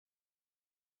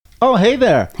Oh, hey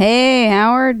there. Hey,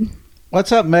 Howard.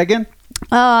 What's up, Megan?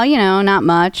 Not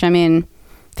much. I mean,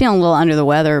 feeling a little under the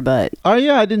weather, but... Oh,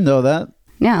 yeah, I didn't know that.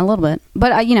 Yeah, a little bit.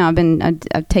 But, I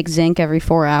take zinc every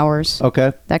 4 hours.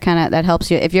 Okay. That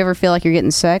helps you. If you ever feel like you're getting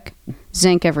sick,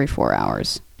 zinc every 4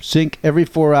 hours. Zinc every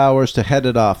 4 hours to head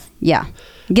it off. Yeah.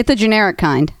 Get the generic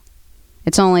kind.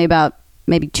 It's only about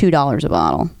maybe $2 a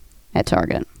bottle at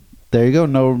Target. There you go.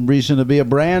 No reason to be a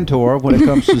brand whore when it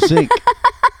comes to zinc.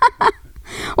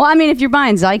 Well, I mean, if you're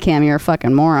buying Zicam, you're a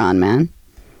fucking moron, man.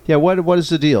 Yeah, what is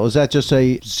the deal? Is that just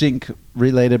a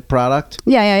zinc-related product?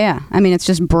 Yeah. I mean, it's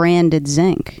just branded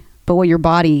zinc. But what your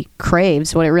body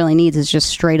craves, what it really needs is just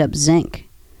straight-up zinc.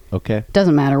 Okay.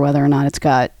 Doesn't matter whether or not it's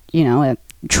got, a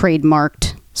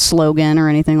trademarked slogan or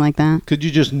anything like that. Could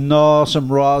you just gnaw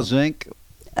some raw zinc?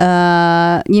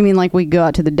 You mean like we go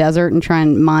out to the desert and try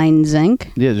and mine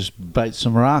zinc? Yeah, just bite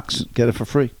some rocks, get it for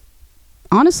free.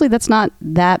 Honestly, that's not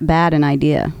that bad an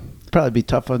idea. Probably be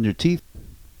tough on your teeth.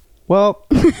 Well,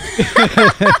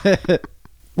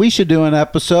 we should do an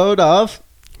episode of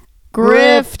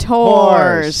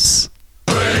Grifthorse.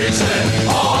 Crazy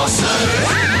awesome.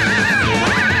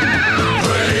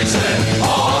 Crazy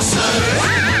awesome.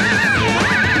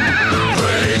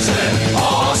 Crazy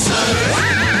awesome.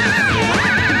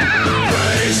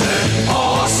 Crazy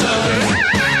awesome.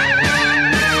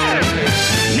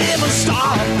 Never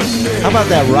stop. How about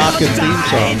that rockin' theme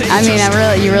song? I mean,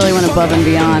 you really went above and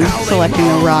beyond selecting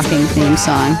a rocking theme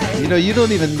song. You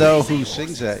don't even know who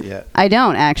sings that yet. I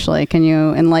don't, actually. Can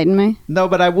you enlighten me? No,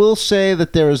 but I will say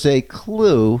that there is a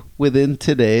clue within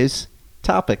today's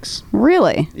topics.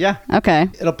 Really? Yeah. Okay.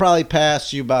 It'll probably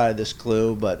pass you by, this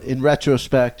clue, but in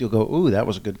retrospect, you'll go, ooh, that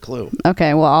was a good clue.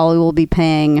 Okay, well, I will be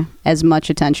paying as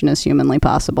much attention as humanly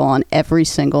possible on every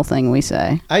single thing we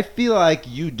say. I feel like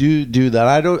you do that.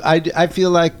 I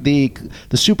feel like the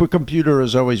supercomputer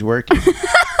is always working.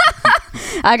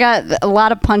 I got a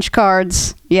lot of punch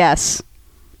cards. Yes.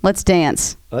 Let's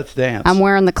dance. Let's dance. I'm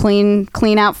wearing the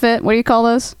clean outfit. What do you call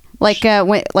those? Like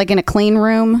in a clean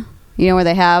room, where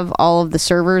they have all of the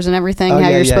servers and everything.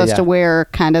 You're supposed to wear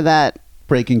kind of that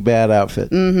Breaking Bad outfit.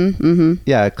 Mm-hmm.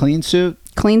 Yeah, a clean suit.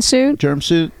 Clean suit? Germ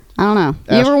suit. I don't know.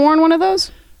 You ever worn one of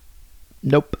those?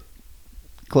 Nope.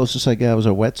 Closest I got was a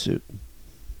wetsuit.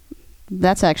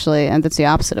 That's the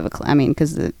opposite of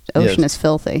because the ocean is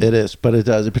filthy. It is, but it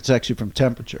does. It protects you from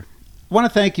temperature. I want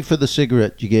to thank you for the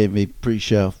cigarette you gave me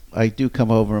pre-show. I do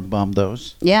come over and bum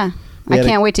those. Yeah. I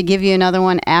can't wait to give you another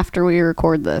one after we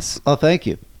record this. Oh, thank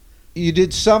you. You did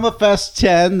Summerfest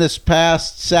 10 this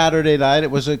past Saturday night. It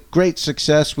was a great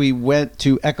success. We went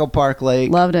to Echo Park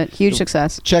Lake. Loved it. Huge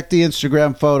success. Check the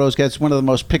Instagram photos. It's one of the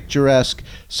most picturesque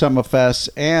Summerfests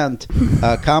and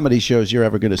comedy shows you're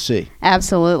ever going to see.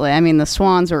 Absolutely. I mean, the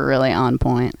swans were really on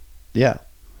point. Yeah.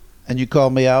 And you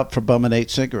called me out for bumming 8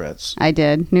 cigarettes. I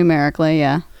did, numerically,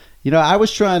 yeah. I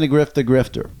was trying to grift the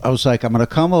grifter. I was like, I'm going to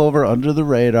come over under the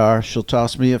radar. She'll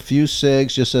toss me a few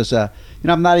cigs just as I'm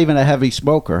not even a heavy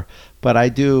smoker, but I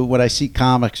do, when I see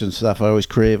comics and stuff, I always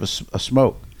crave a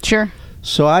smoke. Sure.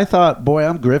 So I thought, boy,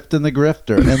 I'm grifting the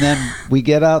grifter. And then we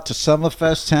get out to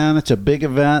Summerfest 10. It's a big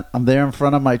event. I'm there in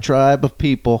front of my tribe of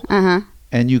people. Uh-huh.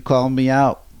 And you call me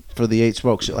out for the 8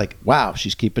 smokes. You're like, wow,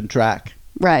 she's keeping track.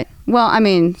 Right. Well, I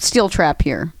mean, steel trap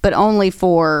here, but only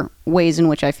for ways in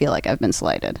which I feel like I've been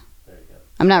slighted.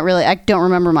 I don't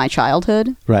remember my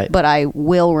childhood. Right. But I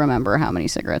will remember how many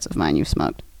cigarettes of mine you've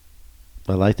smoked.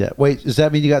 I like that. Wait, does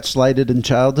that mean you got slighted in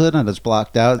childhood and it's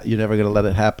blocked out? You're never going to let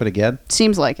it happen again?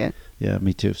 Seems like it. Yeah,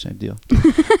 me too. Same deal.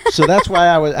 So that's why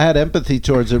I had empathy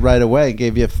towards it right away and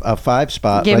gave you a 5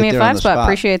 spot. Gave right me a there 5 on the spot.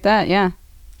 Appreciate that, yeah.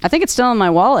 I think it's still in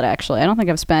my wallet, actually. I don't think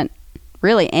I've spent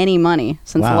really any money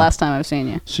since the last time I've seen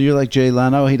you. So you're like Jay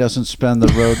Leno. He doesn't spend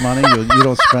the road money. You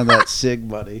don't spend that cig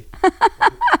money.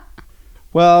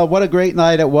 Well, what a great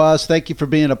night it was. Thank you for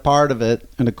being a part of it.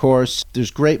 And, of course,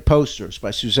 there's great posters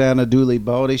by Susanna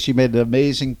Dooley-Bodie. She made an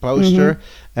amazing poster,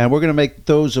 and we're going to make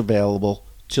those available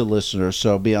to listeners,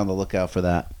 so be on the lookout for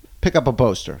that. Pick up a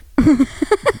poster.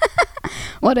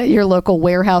 What, at your local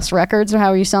Warehouse Records, or how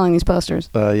are you selling these posters?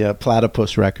 Yeah,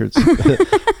 Platypus Records.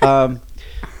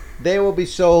 They will be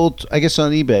sold, I guess,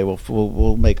 on eBay.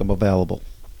 We'll make them available.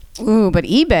 Ooh, but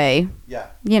eBay, yeah,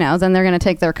 then they're going to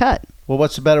take their cut. Well,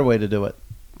 what's the better way to do it?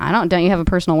 Don't you have a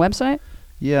personal website?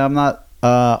 Yeah, I'm not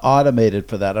automated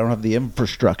for that. I don't have the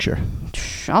infrastructure.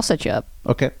 I'll set you up.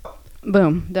 Okay.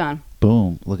 Boom. Done.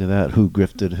 Boom. Look at that. Who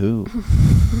grifted who?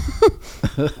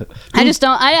 I just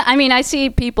don't. I see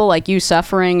people like you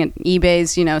suffering at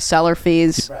eBay's, seller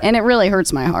fees, right. And it really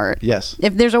hurts my heart. Yes.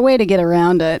 If there's a way to get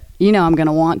around it, I'm going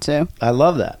to want to. I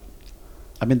love that.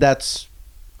 I mean, that's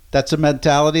That's a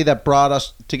mentality that brought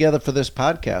us together for this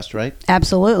podcast, right?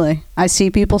 Absolutely. I see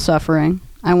people suffering.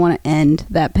 I want to end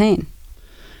that pain.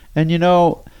 And you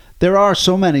know, there are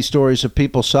so many stories of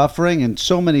people suffering and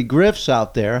so many grifts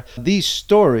out there. These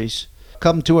stories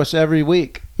come to us every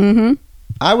week. Mm-hmm.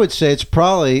 I would say it's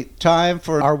probably time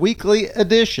for our weekly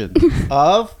edition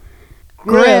of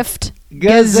Grift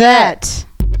Gazette.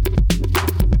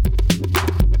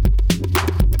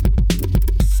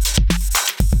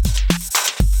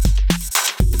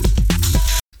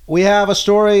 We have a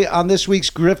story on this week's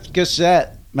Grift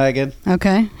Gazette, Megan.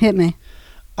 Okay, hit me.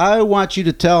 I want you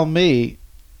to tell me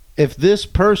if this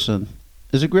person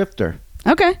is a grifter.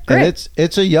 Okay, great. And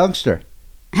it's a youngster.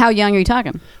 How young are you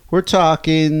talking? We're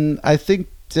talking, I think,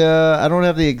 I don't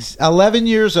have the 11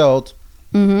 years old.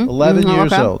 Mm-hmm. 11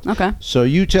 years okay. old. Okay. So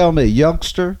you tell me,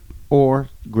 youngster or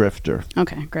grifter?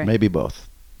 Okay, great. Maybe both.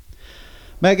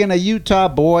 Megan, a Utah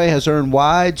boy has earned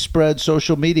widespread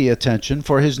social media attention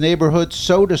for his neighborhood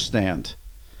soda stand,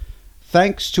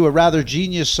 thanks to a rather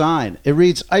genius sign. It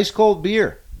reads, ice cold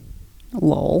beer.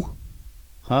 Lol.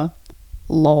 Huh?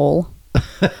 Lol.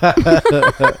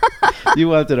 You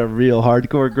wanted a real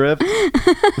hardcore grift?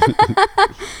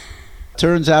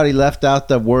 Turns out he left out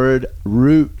the word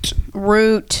root.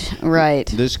 Root, right.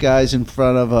 This guy's in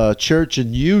front of a church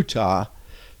in Utah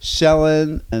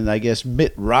selling, and I guess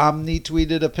Mitt Romney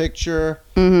tweeted a picture.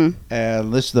 Mm-hmm.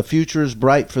 And this, the future is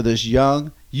bright for this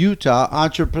young Utah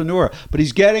entrepreneur. But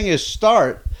he's getting his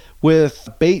start with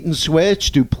bait and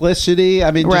switch, duplicity.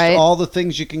 I mean, just right. all the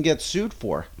things you can get sued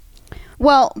for.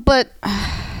 Well, but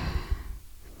I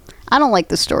don't like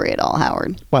the story at all,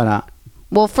 Howard. Why not?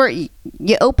 Well,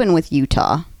 you open with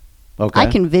Utah. Okay. I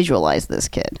can visualize this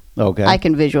kid. Okay. I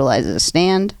can visualize his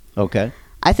stand. Okay.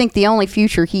 I think the only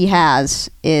future he has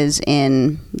is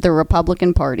in the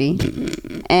Republican Party,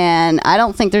 and I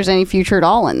don't think there's any future at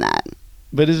all in that.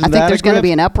 But isn't I think that there's going to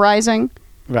be an uprising.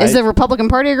 Right. Is the Republican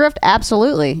Party a grift?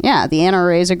 Absolutely. Yeah, the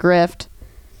NRA is a grift.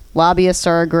 Lobbyists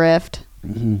are a grift.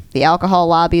 Mm-hmm. The alcohol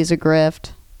lobby is a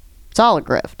grift. It's all a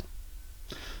grift.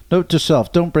 Note to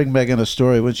self, don't bring Megan a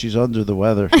story when she's under the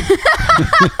weather.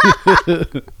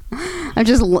 I'm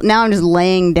just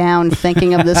laying down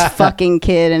thinking of this fucking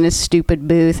kid in his stupid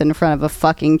booth in front of a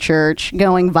fucking church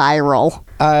going viral.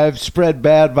 I've spread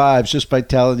bad vibes just by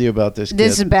telling you about this kid.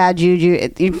 This is bad juju.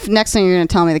 Next thing you're going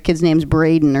to tell me the kid's name's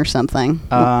Braden or something.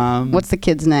 What's the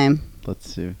kid's name?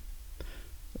 Let's see.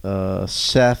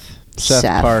 Seth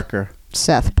Parker.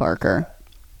 Seth Parker.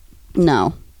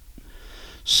 No.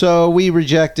 So we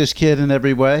reject this kid in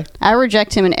every way? I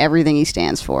reject him in everything he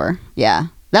stands for. Yeah.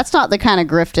 That's not the kind of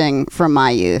grifting from my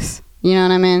youth. You know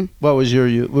what I mean? What was your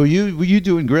youth? Were you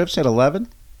doing grifts at 11?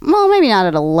 Well, maybe not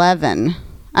at 11.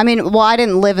 I mean, well, I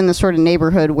didn't live in the sort of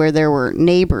neighborhood where there were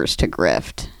neighbors to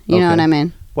grift. You know what I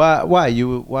mean? Why?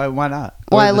 Why not?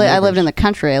 Well, I lived in the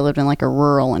country. I lived in like a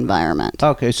rural environment.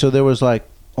 Okay, so there was like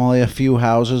only a few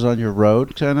houses on your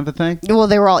road kind of a thing? Well,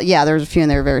 they were all, there was a few and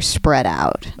they were very spread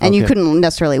out. And you couldn't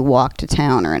necessarily walk to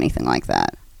town or anything like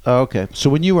that. Oh, okay. So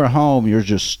when you were home, you're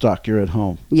just stuck. You're at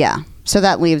home. Yeah. So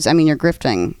that leaves, your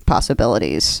grifting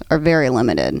possibilities are very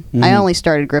limited. Mm-hmm. I only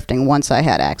started grifting once I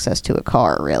had access to a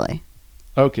car, really.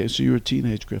 Okay, so you were a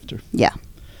teenage grifter. Yeah.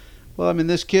 Well,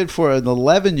 this kid, for an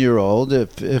 11-year-old,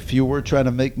 if you were trying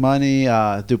to make money, in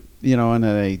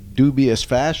a dubious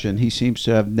fashion, he seems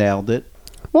to have nailed it.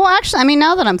 Well, actually,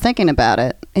 now that I'm thinking about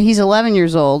it, he's 11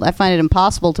 years old. I find it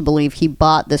impossible to believe he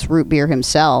bought this root beer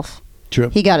himself. True.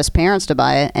 He got his parents to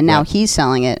buy it, and now he's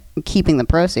selling it, keeping the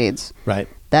proceeds. Right.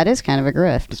 That is kind of a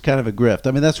grift. It's kind of a grift.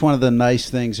 That's one of the nice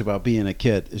things about being a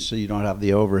kid, is so you don't have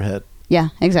the overhead. Yeah,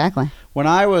 exactly. When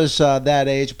I was that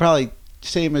age, probably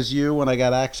same as you, when I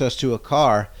got access to a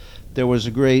car, there was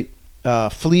a great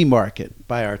flea market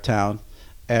by our town,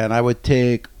 and I would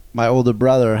take, my older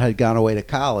brother had gone away to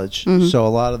college, so a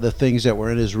lot of the things that were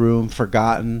in his room,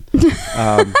 forgotten,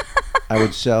 I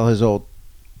would sell his old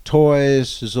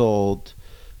toys, his old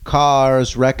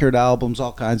cars, record albums,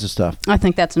 all kinds of stuff. I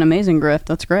think that's an amazing grift.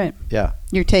 That's great. Yeah.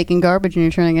 You're taking garbage and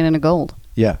you're turning it into gold.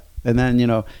 Yeah. And then,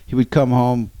 he would come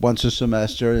home once a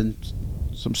semester and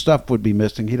some stuff would be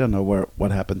missing. He doesn't know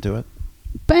what happened to it.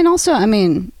 But and also,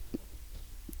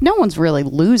 no one's really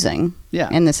losing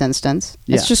in this instance.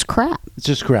 Yeah. It's just crap. It's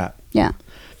just crap. Yeah.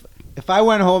 If I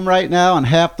went home right now and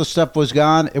half the stuff was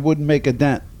gone, it wouldn't make a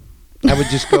dent. I would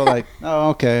just go like, oh,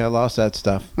 okay, I lost that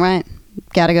stuff. Right.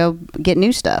 Got to go get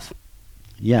new stuff.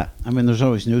 Yeah. There's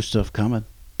always new stuff coming.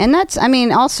 And that's,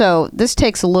 also, this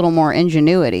takes a little more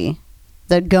ingenuity.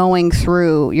 That going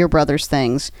through your brother's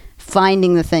things,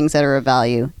 finding the things that are of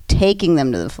value, taking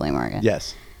them to the flea market.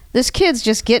 Yes. This kid's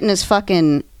just getting his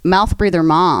fucking mouth breather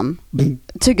mom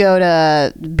to go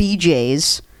to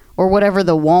BJ's or whatever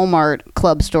the Walmart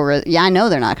club store is. Yeah, I know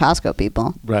they're not Costco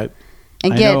people. Right.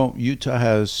 And I know Utah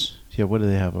has, what do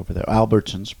they have over there?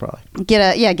 Albertsons, probably.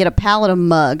 Get a pallet of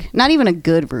mug. Not even a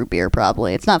good root beer,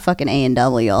 probably. It's not fucking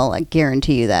A&W, I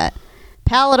guarantee you that.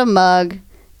 Pallet of mug,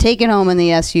 take it home in the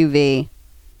SUV,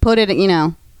 put it,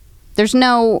 there's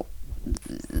no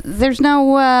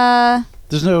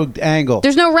angle.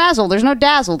 There's no razzle. There's no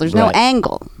dazzle. There's no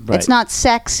angle. Right. It's not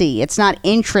sexy. It's not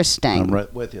interesting. I'm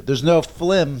right with you. There's no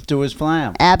flim to his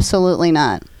flam. Absolutely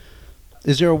not.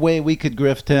 Is there a way we could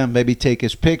grift him? Maybe take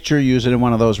his picture, use it in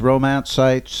one of those romance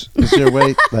sites? Is there a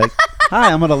way, like,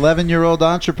 hi, I'm an 11-year-old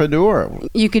entrepreneur?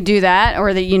 You could do that, or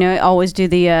always do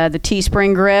the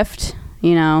Teespring grift.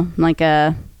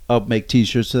 Make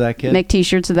T-shirts to that kid. Make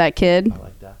T-shirts of that kid. I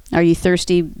like that. Are you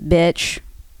thirsty, bitch?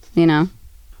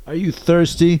 Are you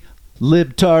thirsty,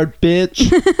 libtard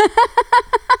bitch?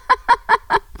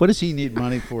 What does he need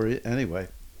money for anyway?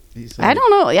 I don't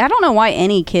know. I don't know why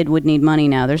any kid would need money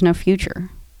now. There's no future.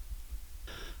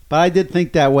 But I did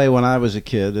think that way when I was a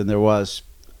kid, and there was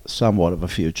somewhat of a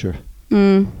future. I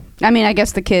mean, I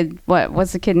guess the kid.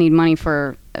 What's the kid need money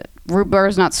for? Root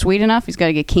beer's not sweet enough. He's got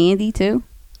to get candy too.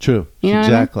 True. You know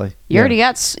exactly. What I mean? You already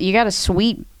got a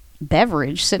sweet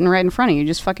beverage sitting right in front of you.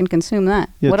 Just fucking consume that.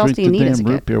 Yeah, what else do you need as a kid?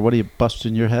 Root beer. What are you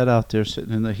busting your head out there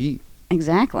sitting in the heat?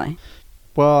 Exactly.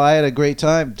 Well, I had a great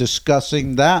time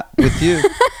discussing that with you.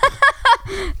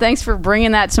 Thanks for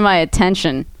bringing that to my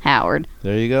attention, Howard.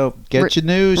 There you go. Get your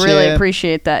news. Really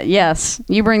appreciate that. Yes,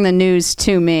 you bring the news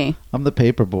to me. I'm the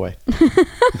paper boy.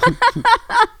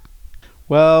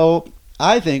 Well,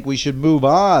 I think we should move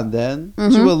on then to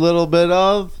a little bit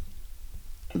of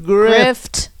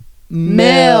Grift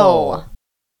Mill.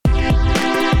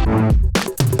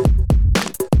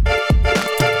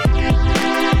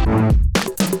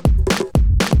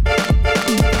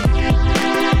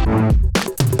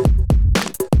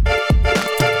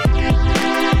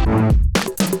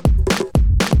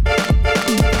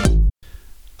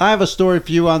 I have a story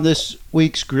for you on this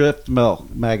week's Grift Mill,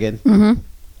 Megan. Mm-hmm.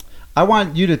 I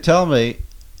want you to tell me,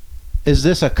 is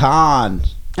this a con?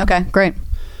 Okay, great.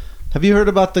 Have you heard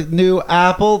about the new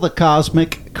apple, the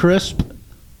Cosmic Crisp?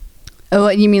 Oh,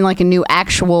 you mean like a new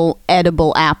actual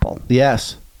edible apple?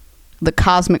 Yes. The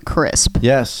Cosmic Crisp?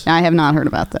 Yes. I have not heard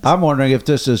about this. I'm wondering if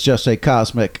this is just a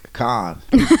cosmic con.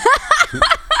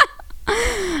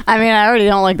 I mean, I already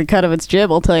don't like the cut of its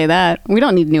jib, I'll tell you that. We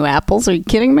don't need new apples. Are you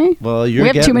kidding me? Well, we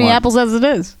have too many apples as it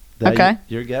is. Okay.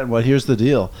 You're getting one. Here's the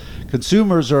deal.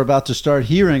 Consumers are about to start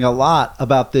hearing a lot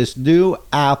about this new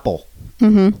apple.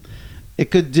 Mm-hmm.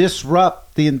 It could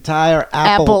disrupt the entire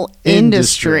apple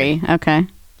industry. Okay.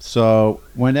 So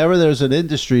whenever there's an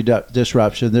industry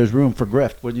disruption, there's room for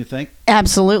grift, wouldn't you think?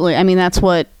 Absolutely. I mean, that's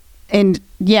what,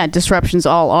 disruptions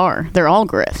all are. They're all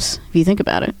grifts, if you think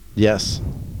about it. Yes.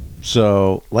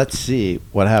 So let's see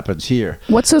what happens here.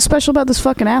 What's so special about this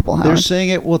fucking apple, Howard? They're saying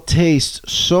it will taste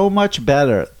so much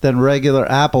better than regular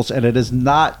apples, and it is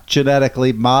not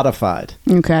genetically modified.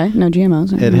 Okay, no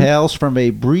GMOs. It hails from a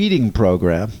breeding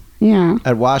program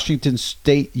at Washington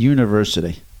State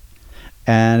University.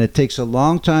 And it takes a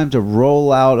long time to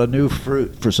roll out a new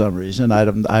fruit for some reason. I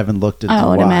haven't looked into why. I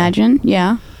would imagine,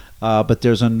 yeah. But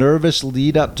there's a nervous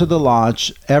lead up to the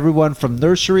launch. Everyone from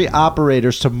nursery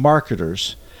operators to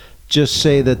marketers just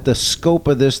say that the scope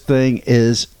of this thing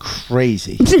is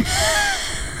crazy.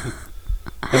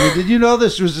 I mean, did you know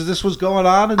this was going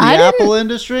on in the apple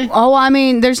industry? Oh, I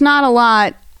mean, there's not a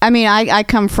lot. I mean, I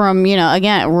come from,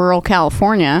 again, rural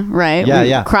California, right?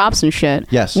 Yeah. Crops and shit.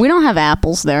 Yes. We don't have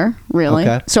apples there, really.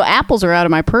 Okay. So apples are out of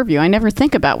my purview. I never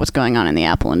think about what's going on in the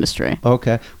apple industry.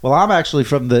 Okay. Well, I'm actually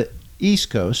from the East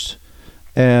Coast,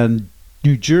 and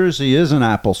New Jersey is an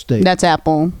apple state. That's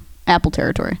apple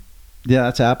territory. Yeah,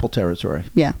 that's apple territory.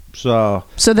 Yeah. So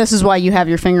this is why you have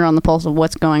your finger on the pulse of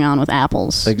what's going on with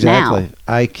apples. Exactly.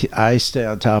 Now. I stay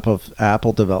on top of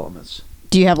apple developments.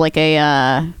 Do you have like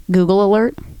a Google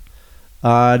alert?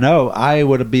 No, I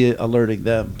would be alerting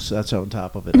them, so that's on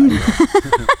top of it.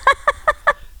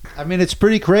 I mean, it's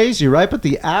pretty crazy, right? But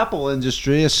the apple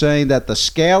industry is saying that the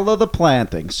scale of the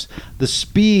plantings, the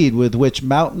speed with which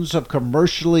mountains of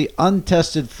commercially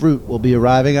untested fruit will be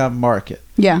arriving on market.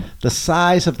 Yeah. The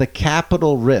size of the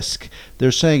capital risk,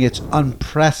 they're saying it's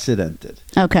unprecedented.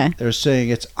 Okay. They're saying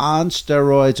it's on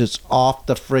steroids. It's off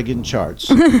the friggin' charts.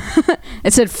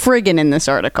 It said friggin' in this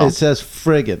article. It says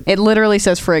friggin'. It literally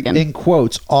says friggin'. In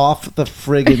quotes, off the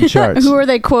friggin' charts. Who are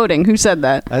they quoting? Who said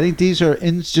that? I think these are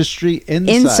industry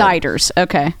Insiders.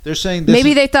 Okay. They're saying this Maybe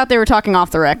is, they thought they were talking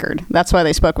off the record. That's why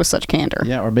they spoke with such candor.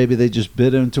 Yeah, or maybe they just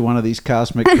bit into one of these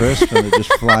Cosmic Crisps and they're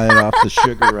just flying off the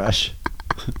sugar rush.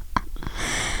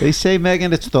 They say,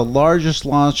 Megan, it's the largest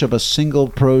launch of a single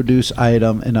produce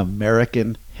item in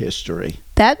American history.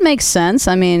 That makes sense.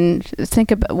 I mean, think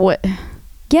about what...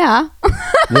 Yeah.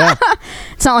 Yeah.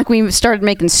 It's not like we started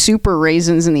making super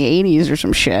raisins in the 80s or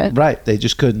some shit. Right. They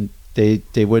just couldn't... They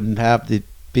wouldn't have to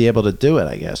be able to do it,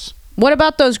 I guess. What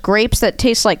about those grapes that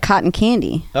taste like cotton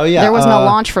candy? Oh, yeah. There was no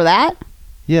launch for that?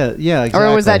 Yeah, exactly.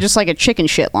 Or was that just like a chicken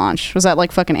shit launch? Was that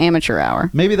like fucking amateur hour?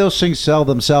 Maybe those things sell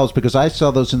themselves because I saw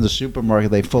those in the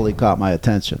supermarket. They fully caught my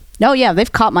attention. No, yeah,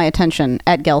 they've caught my attention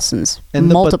at Gelson's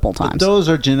multiple times. But those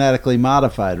are genetically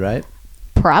modified, right?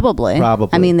 Probably.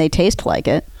 I mean, they taste like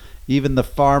it. Even the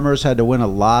farmers had to win a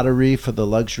lottery for the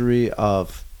luxury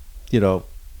of,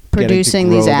 producing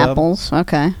these apples.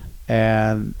 Okay.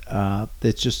 And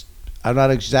it's just, I'm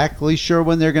not exactly sure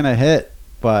when they're going to hit,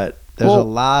 but there's a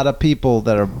lot of people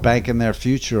that are banking their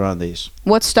future on these.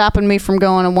 What's stopping me from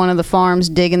going to one of the farms,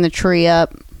 digging the tree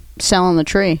up, selling the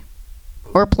tree?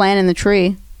 Or planting the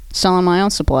tree, selling my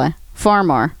own supply?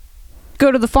 Farmer.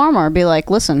 Go to the farmer, be like,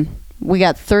 listen, we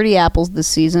got 30 apples this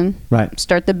season. Right.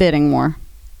 Start the bidding more.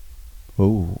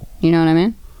 Ooh. You know what I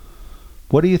mean?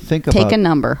 What do you think about... Take a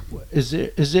number.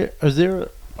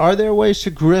 Are there ways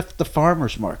to grift the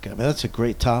farmer's market? I mean, that's a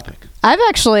great topic. I've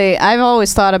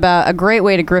always thought about a great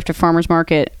way to grift a farmer's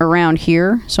market around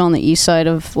here, so on the east side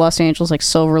of Los Angeles, like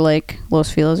Silver Lake,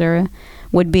 Los Feliz area,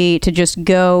 would be to just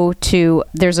go to,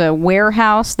 there's a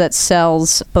warehouse that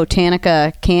sells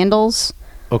Botanica candles.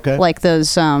 Okay. Like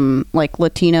those, like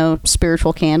Latino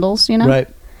spiritual candles, Right.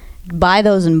 Buy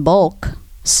those in bulk,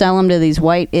 sell them to these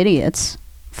white idiots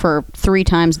for 3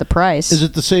 times the price. Is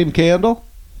it the same candle?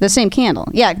 The same candle.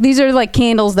 Yeah, these are like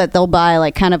candles that they'll buy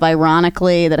like kind of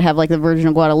ironically that have like the Virgin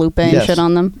of Guadalupe and shit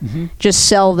on them. Mm-hmm. Just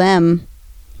sell them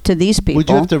to these people. Would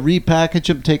you have to repackage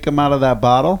them, take them out of that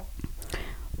bottle?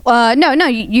 No,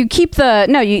 you keep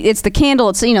it's the candle,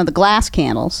 it's, the glass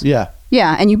candles. Yeah.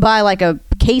 Yeah, and you buy like a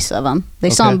case of them.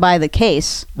 They sell them by the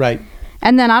case. Right.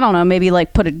 And then, I don't know, maybe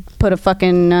like put a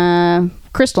fucking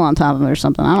crystal on top of it or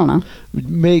something. I don't know.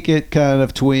 Make it kind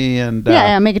of twee and...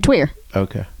 Yeah, make it tweer.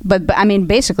 Okay. But I mean,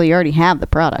 basically, you already have the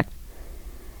product.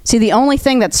 See, the only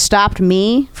thing that stopped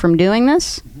me from doing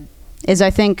this is I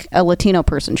think a Latino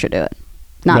person should do it,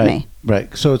 not me.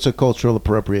 Right. So it's a cultural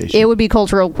appropriation. It would be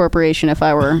cultural appropriation if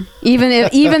I were,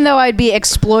 even though I'd be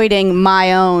exploiting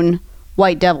my own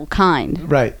white devil kind.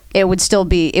 Right. It would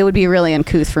be really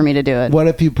uncouth for me to do it. What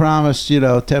if you promised,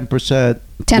 10%?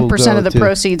 10% of the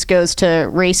proceeds goes to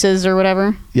races or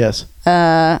whatever? Yes.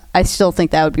 I still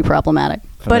think that would be problematic.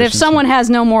 But if someone has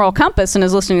no moral compass and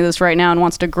is listening to this right now and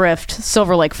wants to grift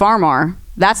Silver Lake Farmar,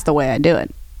 that's the way I do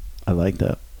it. I like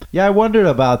that. Yeah, I wondered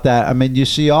about that. I mean, you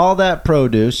see all that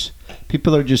produce.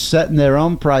 People are just setting their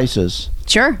own prices.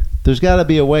 Sure. There's got to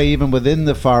be a way even within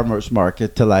the farmer's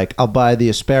market to I'll buy the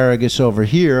asparagus over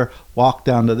here, walk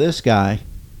down to this guy.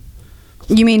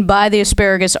 You mean buy the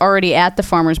asparagus already at the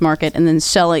farmer's market and then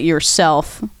sell it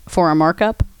yourself for a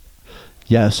markup?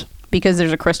 Yes. Because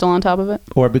there's a crystal on top of it?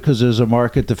 Or because there's a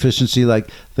market deficiency, like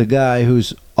the guy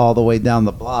who's all the way down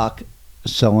the block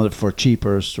selling it for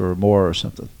cheaper or more or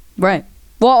something. Right.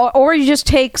 Well, or you just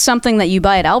take something that you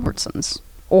buy at Albertsons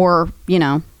or,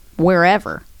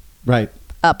 wherever. Right.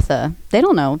 They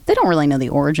don't know. They don't really know the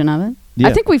origin of it. Yeah.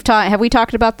 I think have we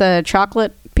talked about the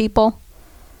chocolate people?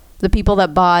 The people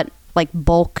that bought like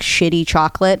bulk shitty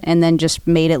chocolate and then just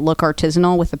made it look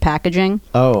artisanal with the packaging.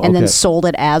 Oh, okay. And then sold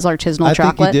it as artisanal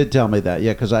chocolate. I think you did tell me that.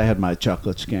 Yeah, because I had my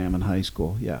chocolate scam in high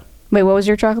school. Yeah. Wait, what was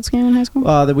your chocolate scam in high school?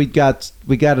 That we got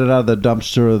it out of the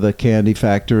dumpster of the candy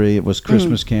factory. It was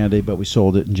Christmas candy, but we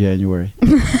sold it in January.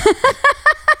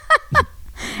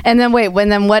 And then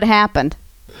what happened?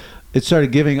 It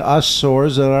started giving us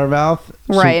sores in our mouth.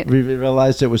 Right. So we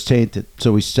realized it was tainted,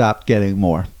 so we stopped getting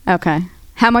more. Okay.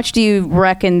 How much do you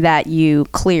reckon that you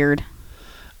cleared?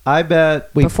 I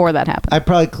bet before that happened. I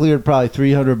probably cleared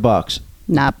 $300.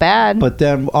 Not bad. But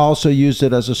then also used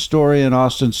it as a story in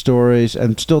Austin Stories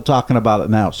and still talking about it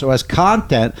now. So as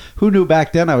content, who knew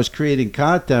back then I was creating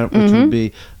content which would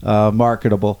be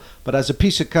marketable. But as a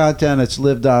piece of content, it's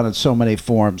lived on in so many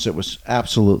forms. It was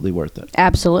absolutely worth it.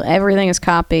 Absolutely. Everything is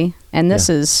copy. And this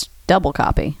is Double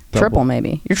copy. Triple,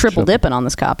 maybe. You're triple dipping on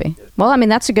this copy. Well, I mean,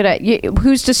 that's a good...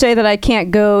 Who's to say that I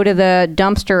can't go to the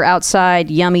dumpster outside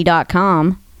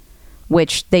yummy.com,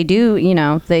 which they do,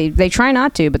 they try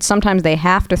not to, but sometimes they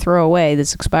have to throw away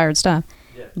this expired stuff.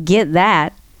 Yeah. Get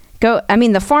that.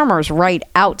 The farmer's right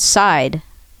outside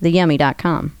the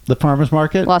yummy.com. The farmer's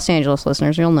market? Los Angeles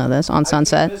listeners, you'll know this, on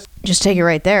Sunset. Just take it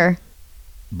right there.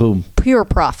 Boom. Pure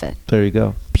profit. There you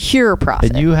go. Pure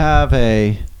profit.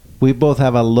 And we both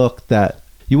have a look that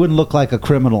you wouldn't look like a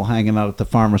criminal hanging out at the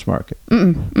farmer's market.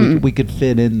 We could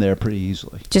fit in there pretty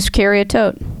easily. Just carry a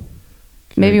tote.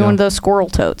 Maybe one of those squirrel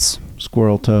totes.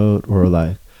 Squirrel tote or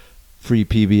like free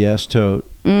PBS tote.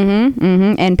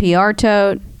 NPR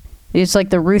tote. It's like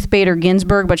the Ruth Bader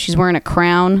Ginsburg, but she's wearing a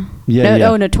crown.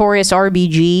 Oh, Notorious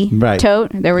RBG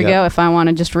tote. There we go. If I want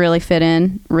to just really fit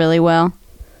in really well.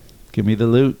 Give me the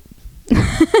loot.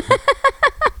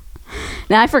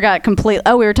 Now I forgot completely.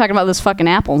 Oh, we were talking about those fucking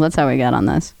apples. That's how we got on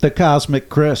this. The Cosmic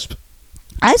Crisp.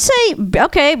 I say,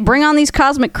 okay, bring on these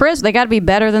Cosmic Crisp. They got to be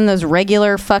better than those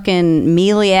regular fucking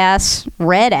mealy-ass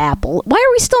red apple. Why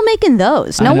are we still making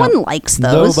those? No one likes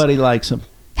those. Nobody likes them.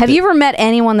 Have you ever met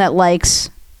anyone that likes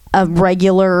a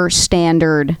regular,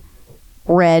 standard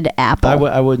red apple?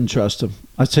 I wouldn't trust them.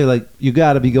 I'd say, like, you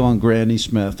got to be going Granny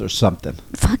Smith or something.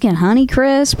 Fucking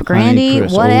Honeycrisp, Grandy,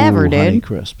 whatever, dude.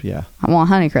 Honeycrisp, yeah. I want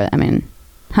Honeycrisp. I mean,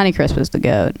 Honeycrisp is the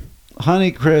goat.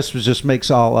 Honeycrisp just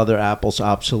makes all other apples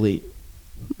obsolete.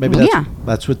 Maybe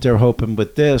that's what they're hoping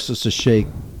with this, is to shake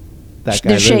that guy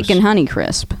They're loose. shaking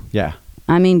Honeycrisp. Yeah.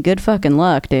 I mean, good fucking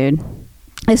luck, dude.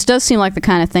 This does seem like the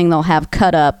kind of thing they'll have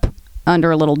cut up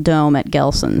under a little dome at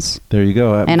Gelson's. There you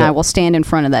go. And I will stand in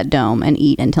front of that dome and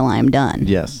eat until I am done.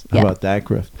 Yes. How about that,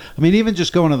 Griff? I mean, even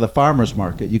just going to the farmer's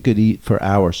market, you could eat for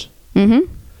hours.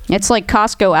 It's like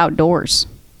Costco outdoors.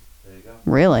 There you go.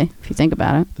 Really, if you think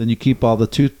about it. Then you keep all the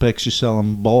toothpicks, you sell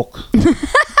them bulk.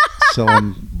 Sell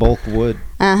them bulk wood.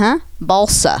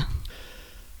 Balsa.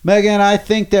 Megan, I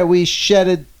think that we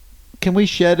shedded... Can we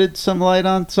shedded some light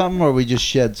on something, or we just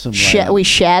shed some light? We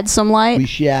shad some light? We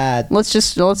shad. Let's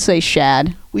say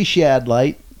shad. We shad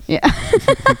light. Yeah.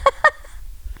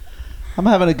 I'm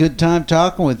having a good time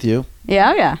talking with you.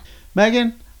 Yeah, yeah.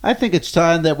 Megan, I think it's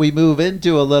time that we move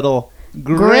into a little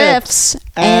Grifts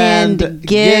and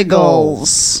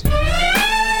Giggles.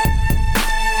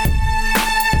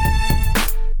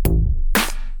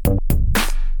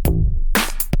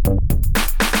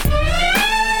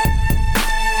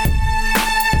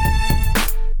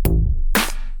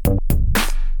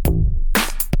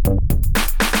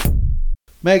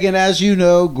 Megan, as you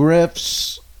know,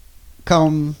 grifts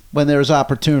come when there's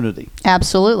opportunity.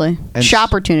 Absolutely. And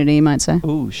shopportunity, you might say.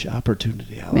 Ooh,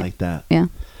 shopportunity. I like that. Yeah.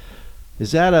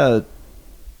 Is that a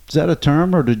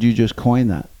term, or did you just coin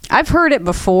that? I've heard it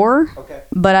before,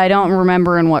 but I don't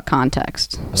remember in what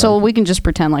context. So we can just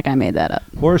pretend like I made that up.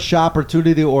 Or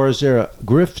shopportunity, or is there a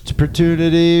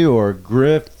grift-portunity or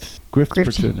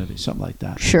grift-portunity, something like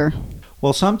that? Sure.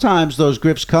 Well, sometimes those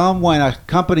grifts come when a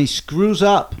company screws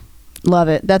up. Love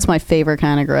it. That's my favorite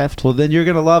kind of grift. Well, then you're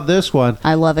going to love this one.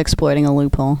 I love exploiting a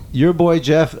loophole. Your boy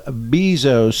Jeff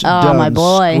Bezos my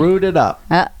boy. Screwed it up.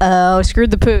 Uh-oh, screwed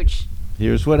the pooch.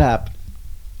 Here's what happened.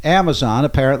 Amazon,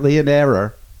 apparently in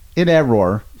error,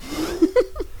 they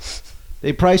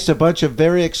priced a bunch of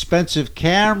very expensive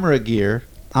camera gear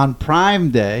on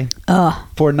Prime Day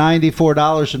for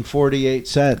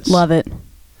 $94.48. Love it.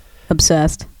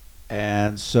 Obsessed.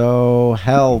 And so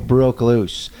hell broke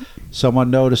loose.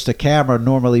 Someone noticed a camera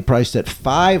normally priced at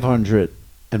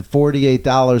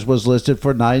 $548 was listed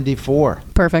for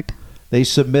 $94. Perfect. They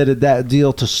submitted that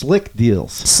deal to Slick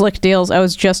Deals. Slick Deals. I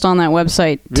was just on that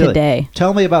website today.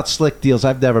 Tell me about Slick Deals.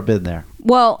 I've never been there.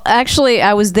 Well, actually,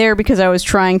 I was there because I was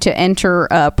trying to enter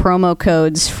promo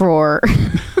codes for...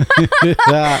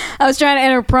 I was trying to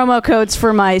enter promo codes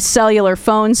for my cellular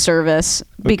phone service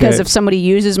because if somebody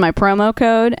uses my promo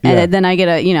code, and then I get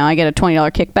a $20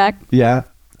 kickback. Yeah.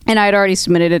 And I'd already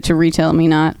submitted it to Retail Me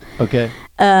Not. Okay.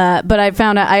 But I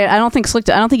found out I don't think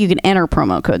you can enter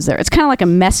promo codes there. It's kind of like a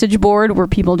message board where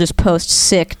people just post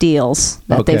sick deals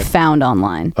that they've found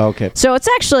online. Okay. So it's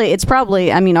probably,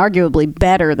 arguably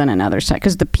better than another site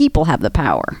because the people have the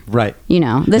power. Right.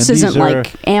 This isn't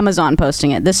like Amazon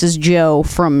posting it. This is Joe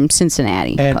from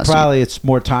Cincinnati. And posting probably it's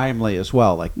more timely as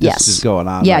well. Like this is going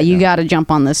on. Yeah, you got to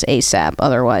jump on this ASAP.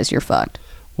 Otherwise, you're fucked.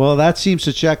 Well, that seems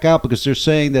to check out because they're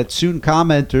saying that soon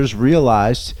commenters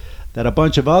realized that a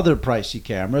bunch of other pricey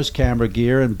cameras, camera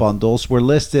gear, and bundles were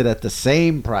listed at the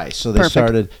same price. So they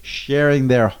started sharing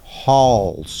their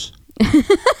hauls.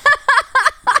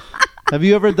 Have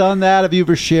you ever done that? Have you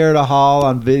ever shared a haul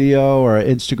on video or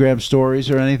Instagram stories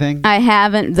or anything? I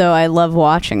haven't, though. I love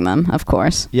watching them, of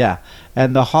course. Yeah.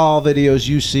 And the haul videos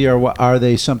you see, are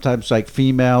they sometimes like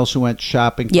females who went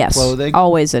shopping for Yes. clothing?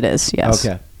 Always it is, yes.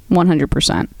 Okay.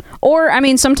 100%. Or, I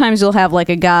mean, sometimes you'll have like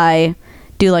a guy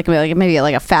do like maybe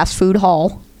like a fast food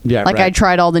haul. Yeah, Like right. I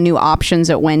tried all the new options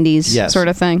at Wendy's Yes. sort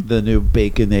of thing. The new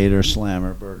Baconator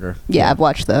Slammer burger. Yeah, I've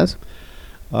watched those.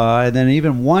 And then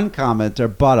even one commenter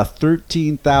bought a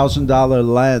 $13,000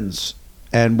 lens,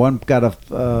 and one got a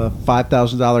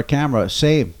 $5,000 camera.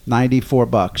 Same,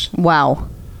 $94. Wow.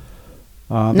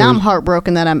 Now I'm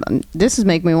heartbroken that this is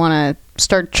making me want to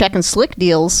start checking slick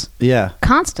deals Yeah.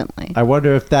 constantly. I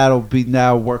wonder if that'll be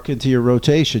now work into your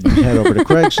rotation. You head over to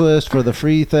Craigslist for the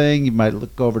free thing. You might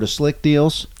look over to Slick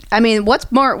Deals. I mean, what's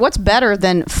better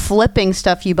than flipping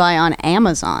stuff you buy on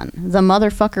Amazon? The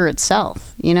motherfucker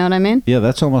itself. You know what I mean? Yeah,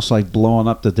 that's almost like blowing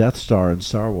up the Death Star in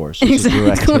Star Wars. It's a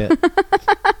direct hit.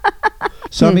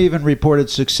 Some even reported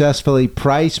successfully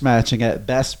price matching at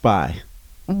Best Buy.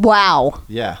 Wow.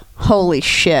 Yeah. Holy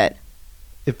shit.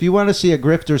 If you want to see a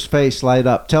grifter's face light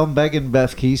up, tell Megan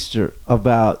Beth Keister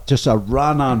about just a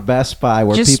run on Best Buy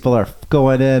where people are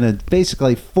going in and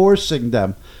basically forcing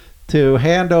them to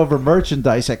hand over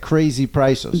merchandise at crazy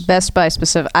prices. Best Buy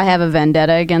specific. I have a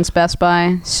vendetta against Best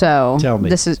Buy, so Tell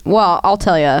me. I'll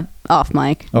tell you off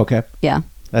mic. Okay. Yeah.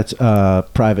 That's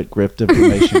private grift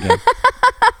information. Again.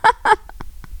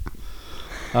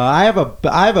 I have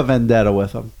a vendetta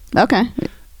with them. Okay.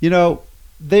 You know,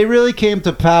 they really came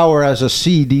to power as a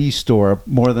CD store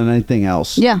more than anything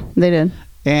else. Yeah, they did.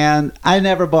 And I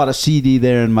never bought a CD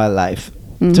there in my life.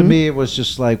 Mm-hmm. To me, it was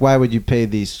just like, why would you pay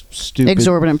these stupid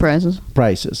Exorbitant prices.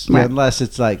 prices? Right. Yeah, unless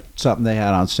it's like something they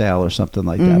had on sale or something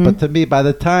like that. But to me, by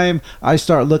the time I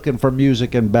start looking for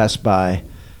music in Best Buy,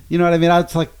 you know what I mean?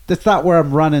 It's like, that's not where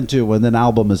I'm running to when an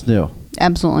album is new.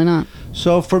 Absolutely not.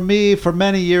 So for me, for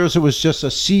many years, it was just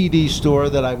a CD store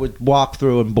that I would walk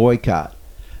through and boycott.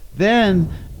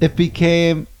 Then it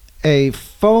became a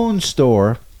phone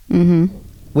store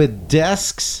with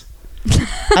desks.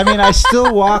 I mean, I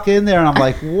still walk in there and I'm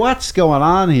like, what's going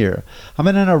on here? I'm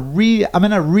in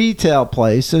a retail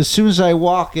place. As soon as I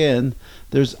walk in,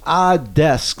 there's odd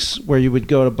desks where you would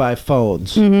go to buy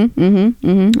phones. I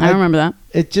remember that.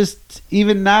 It just,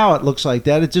 even now it looks like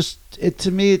that.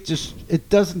 To me, it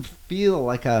doesn't feel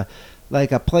like a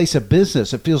place of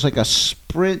business. It feels like a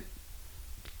Sprint,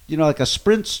 like a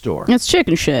Sprint store. It's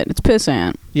chicken shit. It's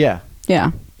pissant. Yeah.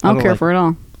 Yeah. I don't care for it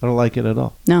all. I don't like it at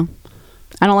all. No.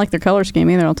 I don't like their color scheme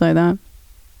either, I'll tell you that.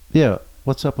 Yeah.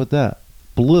 What's up with that?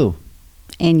 Blue.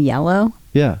 And yellow?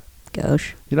 Yeah.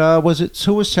 Gosh. Who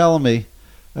was telling me?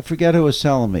 I forget who was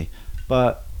telling me.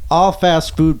 But all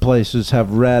fast food places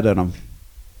have red in them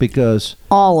because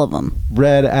all of them.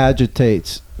 Red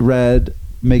agitates. Red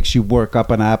makes you work up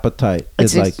an appetite. It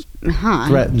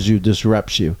threatens you,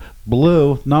 disrupts you.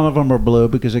 Blue, none of them are blue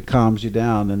because it calms you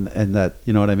down and that,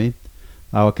 you know what I mean?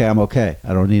 Oh, okay, I'm okay.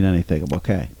 I don't need anything. I'm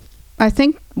okay. I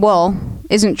think,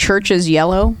 isn't Church's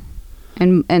yellow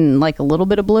and like a little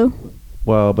bit of blue?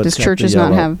 Well, but does Church's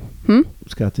not have?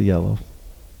 It's got the yellow.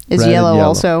 Is Red yellow and yellow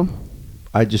also?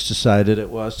 I just decided it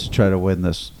was to try to win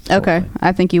this. Okay,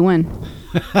 I think you win.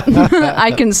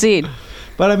 I concede.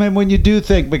 But I mean, when you do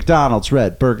think McDonald's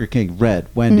red, Burger King red,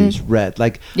 Wendy's red,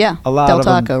 like yeah, a lot Del of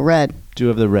Taco them red. do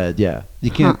have the red. Yeah, you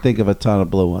can't think of a ton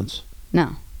of blue ones.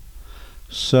 No.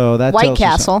 So that White tells us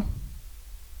Castle.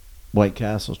 White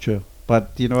Castle's true,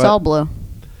 but you know It's what? all blue.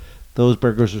 Those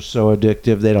burgers are so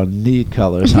addictive; they don't need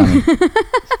colors, honey.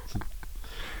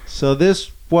 So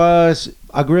this was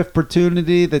a grift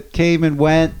opportunity that came and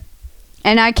went.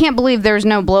 And I can't believe there's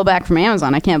no blowback from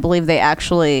Amazon. I can't believe they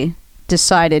actually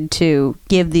decided to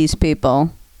give these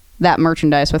people that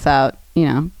merchandise without,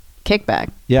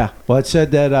 kickback. Yeah. Well, it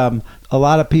said that a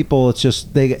lot of people,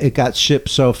 it got shipped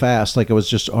so fast, like it was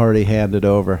just already handed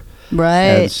over. Right.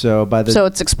 And so so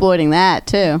it's exploiting that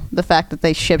too. The fact that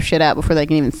they ship shit out before they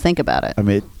can even think about it. I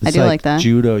mean, it's I do like that.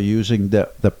 judo using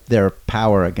their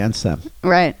power against them.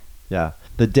 Right. Yeah.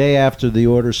 The day after the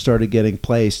orders started getting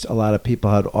placed, a lot of people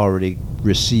had already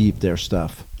received their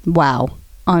stuff. Wow.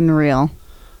 Unreal.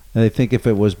 And they think if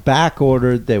it was back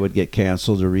ordered, they would get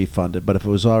canceled or refunded. But if it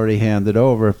was already handed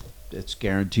over, it's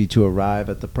guaranteed to arrive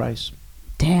at the price.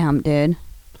 Damn, dude.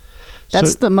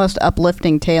 That's the most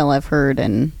uplifting tale I've heard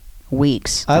in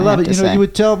weeks. I love it. You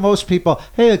would tell most people,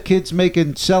 hey, a kid's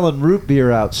selling root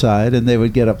beer outside, and they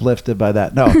would get uplifted by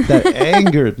that. No, that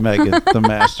angered Megan, the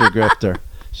master grifter.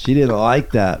 She didn't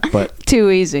like that, but too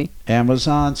easy.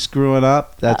 Amazon screwing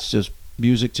up, that's just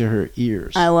music to her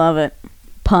ears. I love it.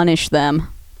 Punish them.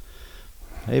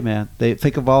 Hey, man, they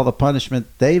think of all the punishment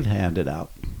they've handed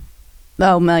out.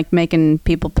 Oh, like making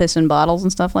people piss in bottles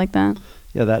and stuff like that?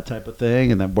 Yeah, that type of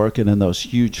thing. And then working in those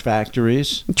huge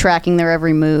factories. Tracking their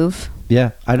every move.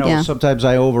 Yeah, I know. Yeah. Sometimes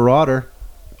I over-order.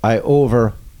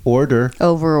 Over-order.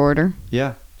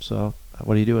 Yeah, so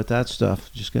what do you do with that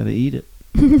stuff? Just got to eat it.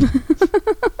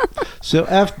 So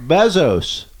F.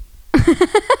 Bezos.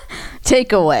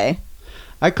 Takeaway.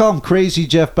 I call him Crazy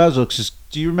Jeff Bezos. 'Cause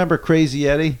do you remember Crazy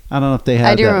Eddie? I don't know if they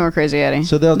had I do that. remember Crazy Eddie.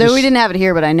 So they'll Though just, we didn't have it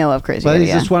here, but I know of Crazy but Eddie.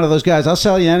 he's Yeah. just one of those guys. I'll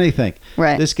sell you anything.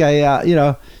 Right. This guy,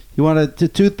 you want a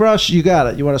toothbrush? You got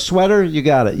it. You want a sweater? You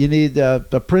got it. You need a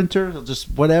printer? He'll just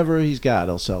whatever he's got,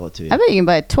 he'll sell it to you. I bet you can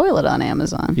buy a toilet on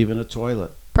Amazon. Even a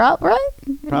toilet. Right?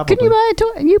 Probably. Can you buy a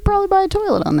toilet? You probably buy a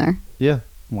toilet on there. Yeah.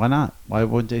 Why not? Why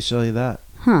wouldn't they sell you that?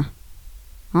 Huh.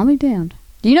 I'll be damned.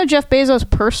 Do you know Jeff Bezos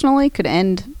personally could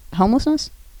end homelessness?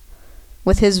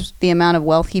 With the amount of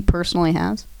wealth he personally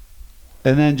has?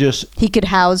 And then just, He could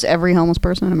house every homeless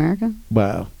person in America?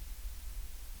 wow.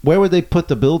 Where would they put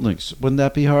the buildings? Wouldn't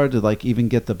that be hard to like even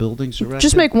get the buildings erected?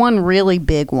 Just make one really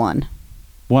big one.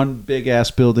 one big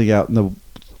ass building out in the.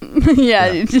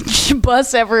 yeah,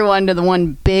 bus everyone to the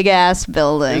one big ass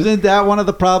building Isn't that one of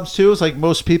the problems too? It's like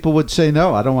most people would say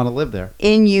no, I don't want to live there.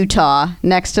 in Utah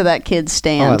next to that kid's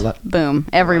stand. Boom.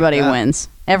 Everybody that. wins.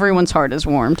 Everyone's heart is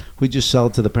warmed. We just sell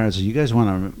it to the parents. You guys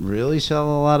want to really sell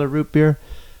a lot of root beer?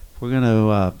 We're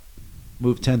gonna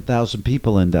move 10,000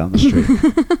 people in down the street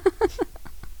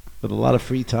with a lot of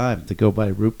free time to go buy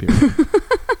root beer.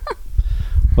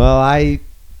 Well, I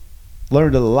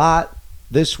learned a lot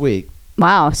this week.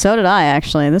 Wow, so did I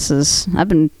actually. I've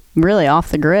been really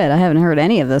off the grid. I haven't heard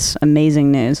any of this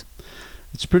amazing news.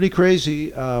 It's pretty crazy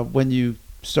when you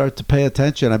start to pay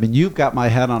attention. I mean, you've got my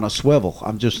head on a swivel.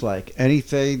 I'm just like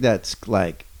anything that's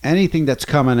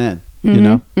coming in, you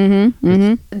know? Mm-hmm.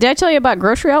 Mm-hmm. Did I tell you about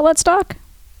grocery outlet stock?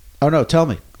 Oh, no, tell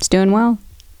me. It's doing well.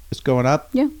 It's going up?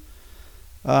 Yeah.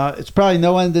 It's probably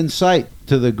no end in sight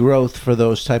to the growth for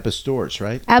those type of stores,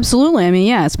 right? Absolutely. I mean,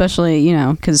 yeah, especially,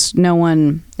 because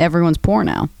everyone's poor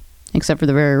now, except for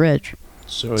the very rich.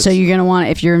 So you're going to want,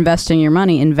 if you're investing your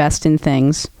money, invest in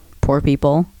things poor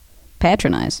people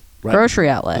patronize. Right. Grocery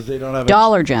outlet. 'Cause they don't have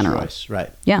Dollar a General. choice, right.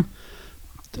 Yeah.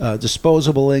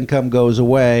 Disposable income goes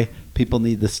away. People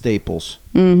need the staples.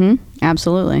 Mm-hmm.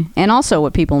 Absolutely. And also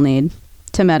what people need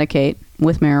to medicate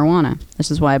with marijuana.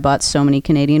 This is why I bought so many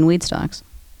Canadian weed stocks.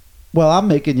 Well, I'm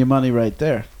making you money right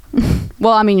there.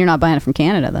 Well, I mean, you're not buying it from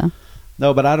Canada, though.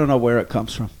 No, but I don't know where it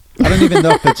comes from. I don't even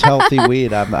know if it's healthy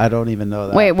weed. I don't even know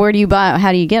that. Wait, where do you buy it?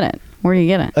 How do you get it? Where do you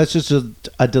get it? That's just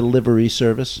a delivery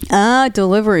service.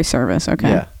 Delivery service. Okay.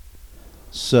 Yeah.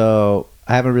 So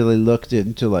I haven't really looked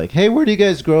into like, hey, where do you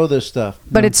guys grow this stuff?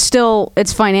 But No.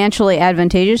 it's financially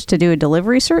advantageous to do a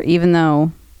delivery service, even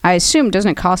though I assume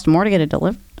doesn't it cost more to get it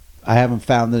delivered? I haven't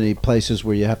found any places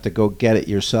where you have to go get it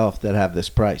yourself that have this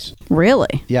price.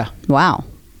 Really? Yeah. Wow.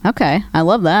 Okay. I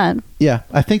love that. Yeah.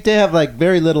 I think they have like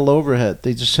very little overhead.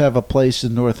 They just have a place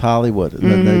in North Hollywood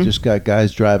and then they just got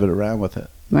guys driving around with it.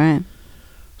 Right.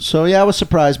 So yeah, I was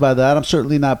surprised by that. I'm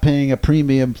certainly not paying a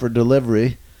premium for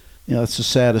delivery. It's the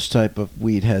saddest type of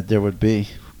weed head there would be.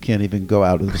 Can't even go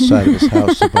out of the side of his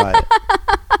house to buy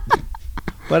it.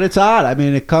 But it's odd. I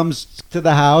mean, it comes to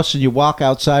the house and you walk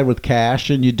outside with cash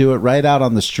and you do it right out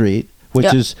on the street,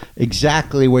 which is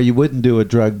exactly where you wouldn't do a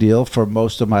drug deal for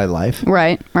most of my life.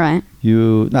 Right.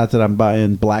 Not that I'm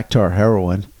buying black tar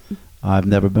heroin. I've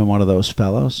never been one of those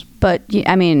fellows. But,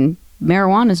 I mean,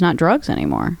 marijuana is not drugs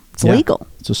anymore. It's legal.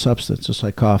 It's a substance, just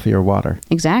like coffee or water.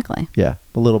 Exactly. Yeah,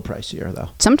 a little pricier, though.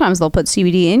 Sometimes they'll put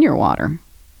CBD in your water.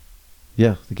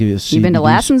 Yeah, they give you a CBD. You been to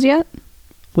Lassen's yet?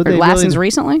 Would Or they Lassen's really,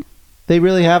 recently? They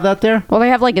really have that there? Well, they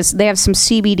have some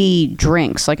CBD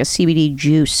drinks, like a CBD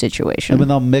juice situation. And when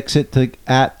they'll mix it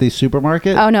at the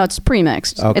supermarket? Oh, no, it's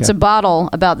pre-mixed. Okay. It's a bottle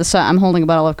about the size. I'm holding a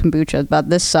bottle of kombucha about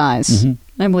this size.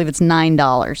 I believe it's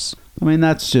 $9. I mean,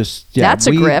 that's just... That's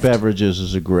a weed grift. Beverages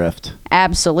is a grift.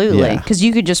 Absolutely. Yeah. Because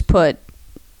you could just put...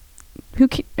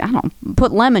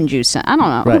 put lemon juice in. I don't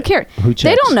know. Right. Who cares? Who checks?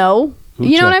 They don't know. Who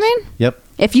Know what I checks? mean? Yep.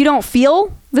 If you don't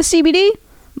feel the CBD,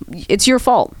 it's your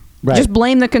fault. Right. Just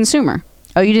blame the consumer.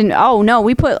 Oh, you didn't... Oh, no,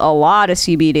 we put a lot of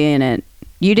CBD in it.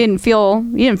 You didn't feel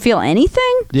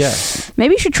anything? Yeah.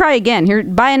 Maybe you should try again. Here,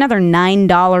 buy another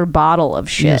 $9 bottle of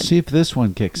shit. Yeah, see if this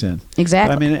one kicks in.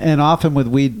 Exactly. I mean, and often with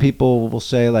weed, people will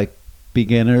say, like,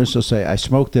 beginners will say, I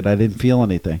smoked it, I didn't feel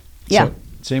anything. Yeah. So,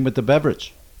 same with the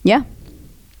beverage. Yeah.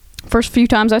 First few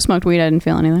times I smoked weed, I didn't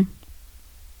feel anything.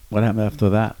 What happened after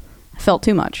that? I felt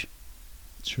too much.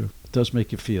 It's true. It does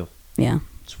make you feel. Yeah.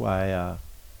 That's why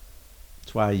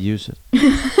I use it.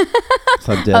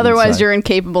 So I'm dead Otherwise, inside. you're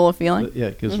incapable of feeling. Yeah,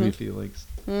 it gives me feelings.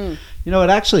 You know, it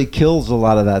actually kills a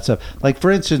lot of that stuff. Like,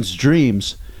 for instance,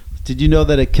 dreams. Did you know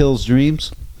that it kills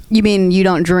dreams? You mean you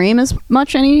don't dream as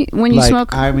much when you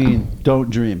smoke? I mean, don't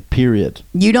dream, period.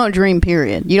 You don't dream,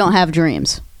 period. You don't have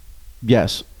dreams.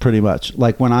 Yes, pretty much.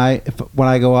 Like when I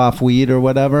go off weed or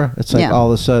whatever, it's like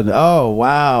all of a sudden, oh,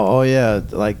 wow, oh, yeah,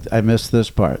 like I missed this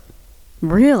part.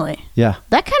 Really? Yeah.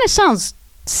 That kind of sounds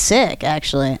sick,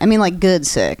 actually. I mean, like good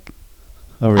sick.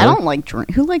 Oh, really? I don't like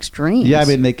dreams. Who likes dreams? Yeah, I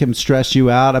mean, they can stress you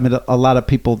out. I mean, a lot of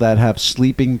people that have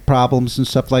sleeping problems and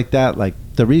stuff like that, like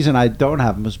the reason I don't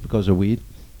have them is because of weed.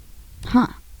 Huh.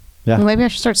 Yeah. Well, maybe I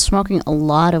should start smoking a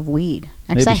lot of weed.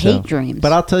 Because I hate dreams.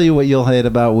 But I'll tell you what you'll hate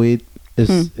about weed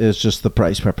is just the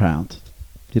price per pound.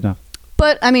 You know?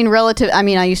 But, I mean,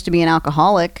 I used to be an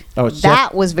alcoholic. Oh,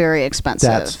 that was very expensive.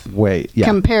 That's way, yeah.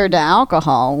 Compared to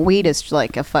alcohol, weed is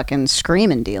like a fucking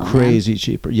screaming deal. Crazy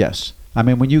cheaper, yes. I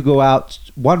mean, when you go out,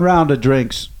 one round of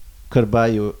drinks could buy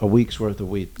you a week's worth of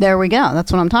weed. There we go.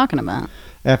 That's what I'm talking about.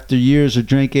 After years of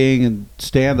drinking and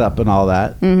stand-up and all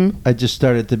that, I just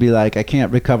started to be like, I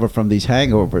can't recover from these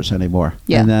hangovers anymore.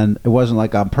 Yeah. And then it wasn't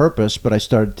like on purpose, but I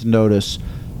started to notice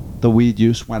the weed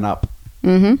use went up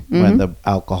when the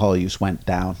alcohol use went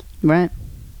down. Right.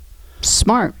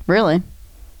 Smart, really.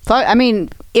 I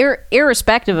mean,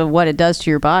 irrespective of what it does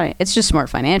to your body, it's just smart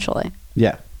financially.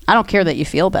 Yeah. I don't care that you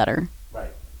feel better.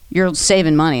 Right. You're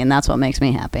saving money, and that's what makes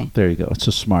me happy. There you go. It's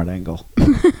a smart angle.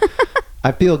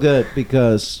 I feel good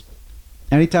because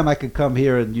anytime I can come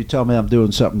here and you tell me I'm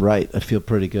doing something right, I feel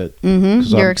pretty good.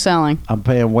 You're excelling. I'm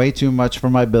paying way too much for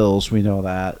my bills. We know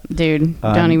that. Dude,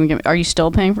 don't even get me. Are you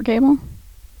still paying for cable?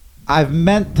 I've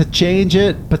meant to change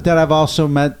it, but then I've also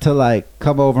meant to like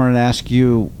come over and ask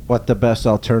you what the best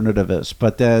alternative is.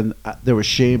 But then there was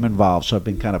shame involved, so I've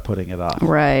been kind of putting it off.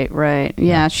 Right.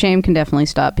 Yeah, shame can definitely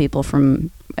stop people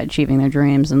from achieving their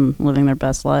dreams and living their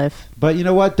best life. But you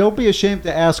know what? Don't be ashamed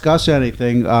to ask us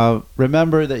anything.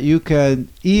 Remember that you can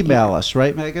email us,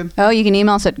 right, Megan? Oh, you can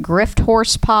email us at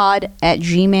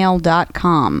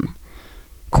grifthorsepod@gmail.com.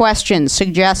 Questions,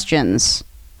 suggestions,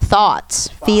 thoughts,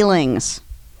 feelings.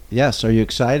 Yes. Are you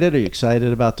excited? Are you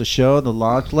excited about the show, the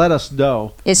launch? Let us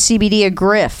know. Is CBD a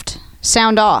grift?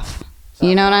 Sound off.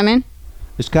 You know what I mean?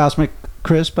 Is Cosmic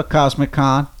Crisp a Cosmic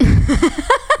Con?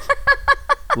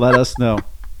 Let us know.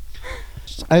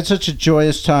 I had such a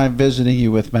joyous time visiting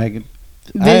you with Megan.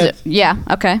 Yeah,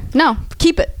 okay. No,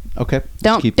 keep it. Okay.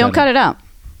 Don't cut it out.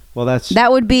 Well,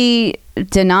 that would be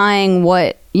denying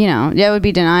that would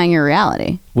be denying your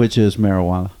reality. Which is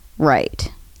marijuana.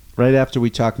 Right. Right after we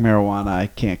talk marijuana, I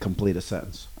can't complete a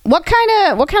sentence. What kind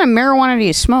of marijuana do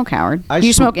you smoke, Howard? Do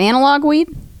you smoke analog weed?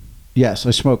 Yes,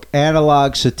 I smoke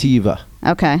analog sativa.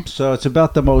 Okay. So it's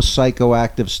about the most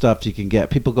psychoactive stuff you can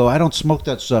get. People go, I don't smoke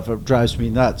that stuff. It drives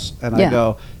me nuts. And I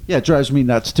go, yeah, it drives me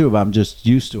nuts too, but I'm just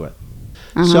used to it.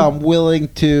 So I'm willing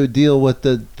to deal with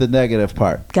the negative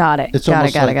part. Got it. It's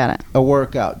got almost it. A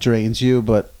workout drains you,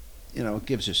 but it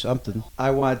gives you something.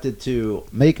 I wanted to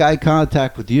make eye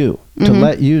contact with you to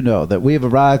let you know that we have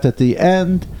arrived at the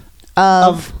end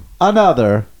of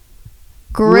another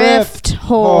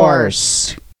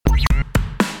Grifthorse.